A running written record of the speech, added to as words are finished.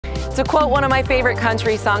To quote one of my favorite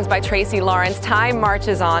country songs by Tracy Lawrence, time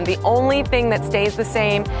marches on. The only thing that stays the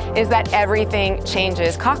same is that everything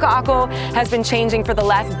changes. Kakaako has been changing for the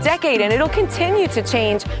last decade, and it'll continue to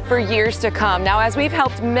change for years to come. Now, as we've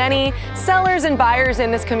helped many sellers and buyers in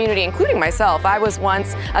this community, including myself, I was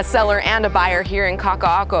once a seller and a buyer here in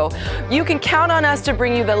Kakaako, you can count on us to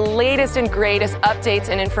bring you the latest and greatest updates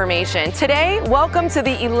and information. Today, welcome to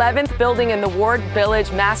the 11th building in the Ward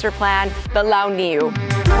Village master plan, the Launiu.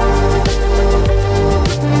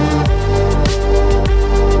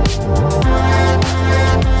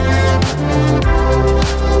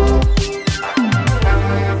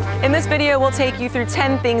 In this video, we'll take you through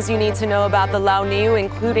 10 things you need to know about the Launiu,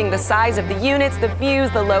 including the size of the units, the views,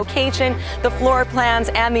 the location, the floor plans,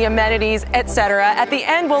 and the amenities, etc. At the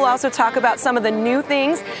end, we'll also talk about some of the new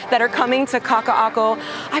things that are coming to Kakaako.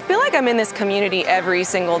 I feel like I'm in this community every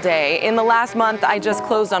single day. In the last month, I just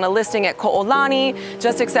closed on a listing at Ko'olani,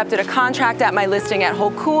 just accepted a contract at my listing at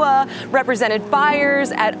Hokua, represented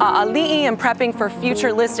buyers at A'ali'i and prepping for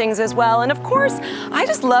future listings as well. And of course, I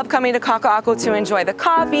just love coming to Kakaako to enjoy the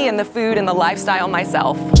coffee and the food and the lifestyle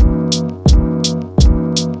myself.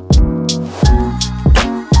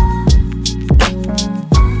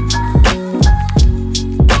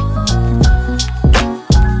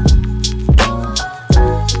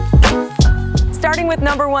 Starting with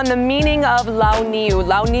number one, the meaning of Launiu.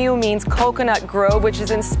 Launiu means coconut grove, which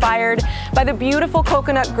is inspired by the beautiful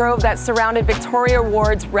coconut grove that surrounded Victoria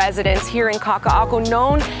Ward's residence here in Kakaako,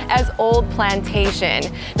 known as Old Plantation.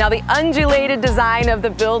 Now, the undulated design of the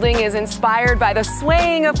building is inspired by the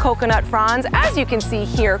swaying of coconut fronds. As you can see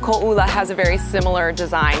here, Ko'ula has a very similar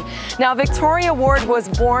design. Now, Victoria Ward was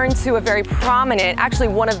born to a very prominent, actually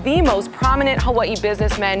one of the most prominent Hawaii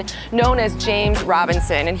businessmen known as James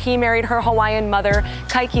Robinson, and he married her Hawaiian mother,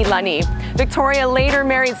 Kaikilani. Victoria later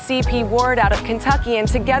married C.P. Ward out of Kentucky, and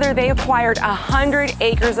together they acquired 100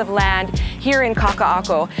 acres of land here in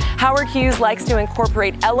Kakaako. Howard Hughes likes to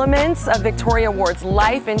incorporate elements of Victoria Ward's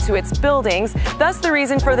life into its buildings, thus the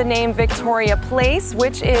reason for the name Victoria Place,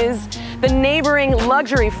 which is the neighboring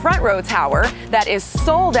luxury front row tower that is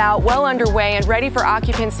sold out, well underway, and ready for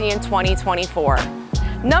occupancy in 2024.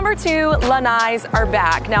 Number two, lanais are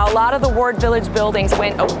back. Now, a lot of the Ward Village buildings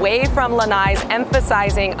went away from lanais,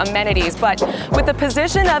 emphasizing amenities, but with the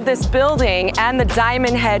position of this building and the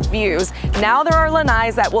Diamond Head views, now there are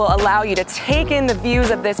lanais that will allow you to take in the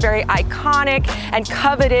views of this very iconic and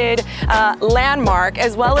coveted landmark,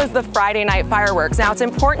 as well as the Friday night fireworks. Now, it's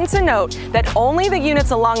important to note that only the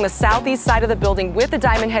units along the southeast side of the building with the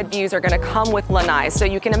Diamond Head views are going to come with lanais. So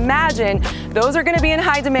you can imagine those are going to be in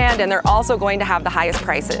high demand, and they're also going to have the highest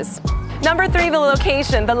prices. Number three, the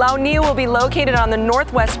location. The Launiu will be located on the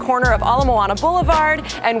northwest corner of Ala Moana Boulevard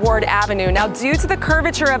and Ward Avenue. Now, due to the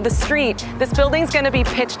curvature of the street, this building's going to be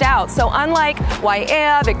pitched out. So unlike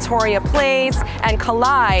Waiea, Victoria Place, and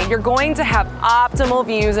Kalai, you're going to have optimal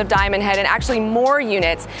views of Diamond Head, and actually more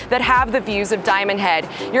units that have the views of Diamond Head.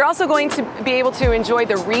 You're also going to be able to enjoy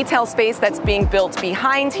the retail space that's being built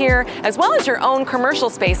behind here, as well as your own commercial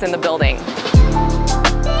space in the building.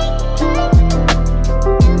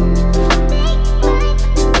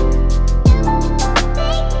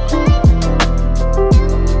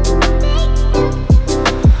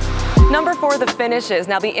 Number four, the finishes.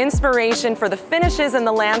 Now, the inspiration for the finishes and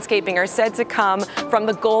the landscaping are said to come from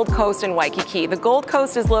the Gold Coast in Waikiki. The Gold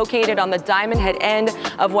Coast is located on the Diamond Head end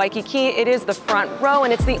of Waikiki. It is the front row,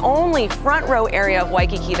 and it's the only front row area of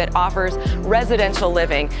Waikiki that offers residential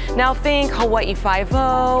living. Now, think Hawaii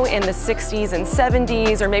 5-0 in the 60s and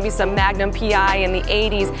 70s, or maybe some Magnum PI in the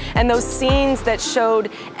 80s, and those scenes that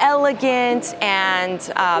showed elegant and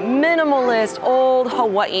minimalist old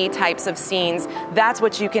Hawaii types of scenes. That's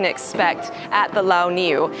what you can expect at the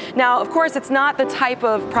Launiu. Now, of course, it's not the type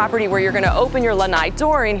of property where you're going to open your lanai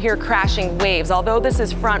door and hear crashing waves. Although this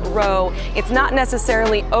is front row, it's not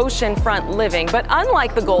necessarily oceanfront living. But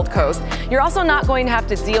unlike the Gold Coast, you're also not going to have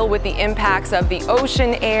to deal with the impacts of the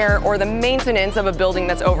ocean air or the maintenance of a building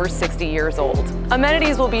that's over 60 years old.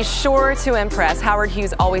 Amenities will be sure to impress. Howard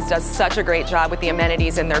Hughes always does such a great job with the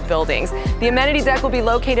amenities in their buildings. The amenity deck will be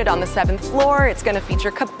located on the 7th floor. It's going to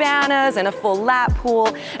feature cabanas and a full lap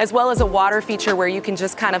pool, as well as a water feature where you can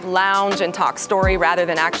just kind of lounge and talk story rather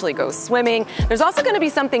than actually go swimming. There's also going to be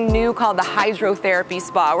something new called the hydrotherapy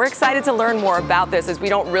spa. We're excited to learn more about this, as we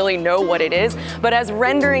don't really know what it is, but as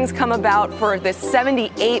renderings come about for this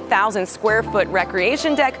 78,000 square foot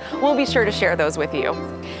recreation deck, we'll be sure to share those with you.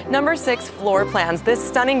 Number 6, floor plans. This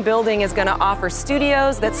stunning building is going to offer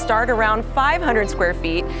studios that start around 500 square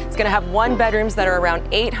feet. It's going to have 1 bedrooms that are around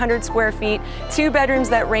 800 square feet, 2 bedrooms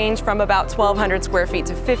that range from about 1,200 square feet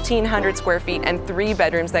to 1,500 square feet and 3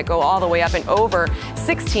 bedrooms that go all the way up and over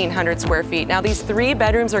 1,600 square feet. Now these 3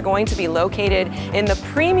 bedrooms are going to be located in the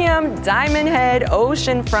premium Diamond Head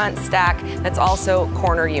oceanfront stack that's also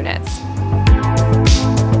corner units.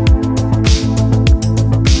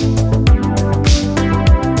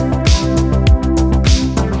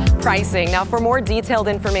 Pricing. Now for more detailed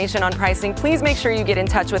information on pricing, please make sure you get in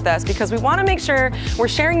touch with us because we want to make sure we're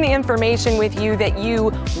sharing the information with you that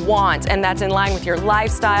you want and that's in line with your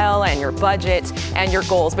lifestyle and your budget and your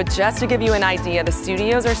goals. But just to give you an idea, the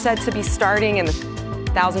studios are said to be starting in the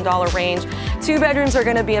 $1,000 range. 2 bedrooms are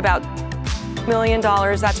going to be about $1 million.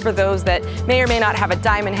 That's for those that may or may not have a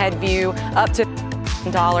Diamond Head view, up to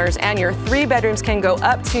 $1,000, and your 3 bedrooms can go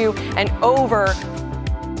up to and over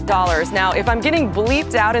 $. Now, if I'm getting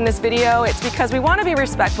bleeped out in this video, it's because we want to be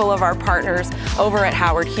respectful of our partners over at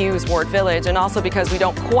Howard Hughes Ward Village, and also because we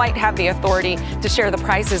don't quite have the authority to share the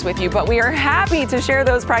prices with you, but we are happy to share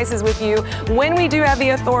those prices with you when we do have the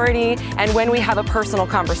authority and when we have a personal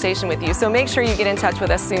conversation with you. So make sure you get in touch with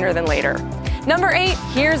us sooner than later. Number 8,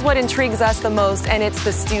 here's what intrigues us the most, and it's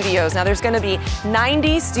the studios. Now there's going to be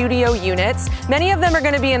 90 studio units. Many of them are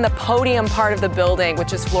going to be in the podium part of the building,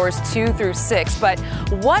 which is floors 2 through 6. But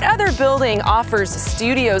what other building offers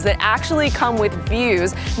studios that actually come with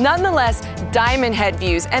views, nonetheless Diamond Head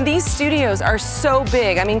views? And these studios are so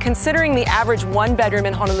big. I mean, considering the average 1 bedroom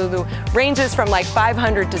in Honolulu ranges from like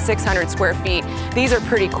 500 to 600 square feet, these are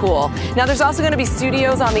pretty cool. Now there's also going to be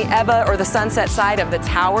studios on the Eva or the Sunset side of the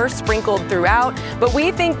tower sprinkled throughout. But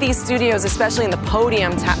we think these studios, especially in the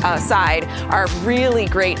podium side, are really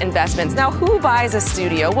great investments. Now, who buys a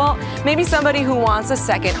studio? Well, maybe somebody who wants a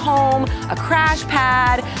second home, a crash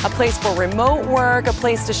pad, a place for remote work, a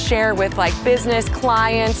place to share with like business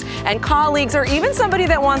clients and colleagues, or even somebody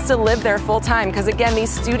that wants to live there full time. Because again,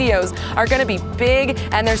 these studios are going to be big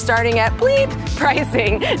and they're starting at bleep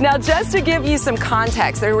pricing. Now, just to give you some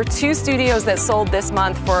context, there were 2 studios that sold this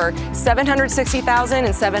month for $760,000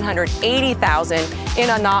 and $780,000 in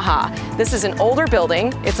Anaha. This is an older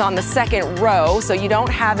building. It's on the 2nd row, so you don't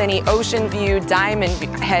have any ocean view, Diamond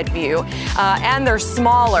Head view, and they're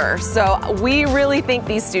smaller. So we really think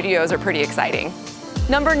these studios are pretty exciting.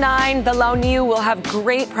 Number 9, the Launiu will have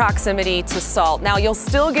great proximity to Salt. Now, you'll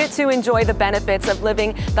still get to enjoy the benefits of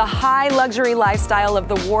living the high luxury lifestyle of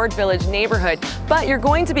the Ward Village neighborhood, but you're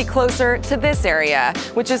going to be closer to this area,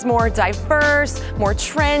 which is more diverse, more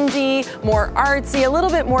trendy, more artsy, a little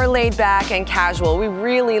bit more laid back and casual. We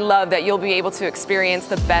really love that you'll be able to experience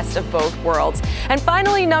the best of both worlds. And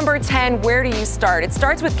finally, number 10, where do you start? It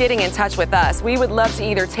starts with getting in touch with us. We would love to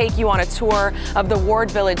either take you on a tour of the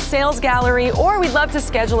Ward Village Sales Gallery, or we'd love to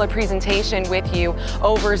schedule a presentation with you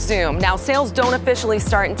over Zoom. Now, sales don't officially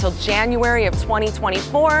start until January of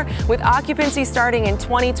 2024, with occupancy starting in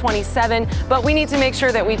 2027, but we need to make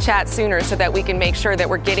sure that we chat sooner so that we can make sure that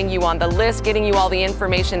we're getting you on the list, getting you all the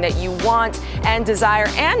information that you want and desire,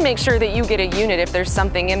 and make sure that you get a unit if there's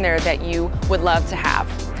something in there that you would love to have.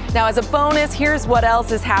 Now, as a bonus, here's what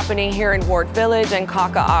else is happening here in Ward Village and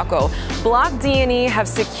Kakaako. Block D&E have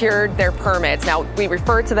secured their permits. Now, we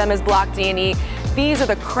refer to them as Block D&E. These are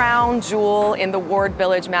the crown jewel in the Ward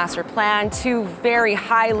Village master plan. 2 very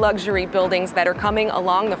high luxury buildings that are coming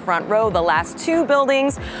along the front row, the last 2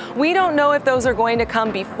 buildings. We don't know if those are going to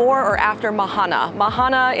come before or after Mahana.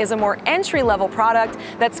 Mahana is a more entry-level product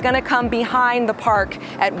that's going to come behind the park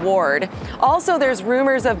at Ward. Also, there's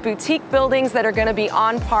rumors of boutique buildings that are going to be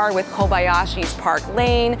on par with Kobayashi's Park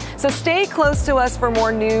Lane. So stay close to us for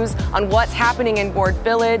more news on what's happening in Ward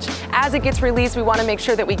Village. As it gets released, we want to make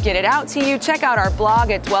sure that we get it out to you. Check out our blog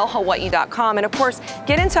at dwellhawaii.com, and of course,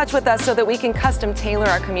 get in touch with us so that we can custom tailor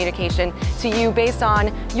our communication to you based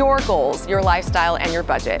on your goals, your lifestyle, and your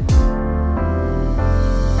budget.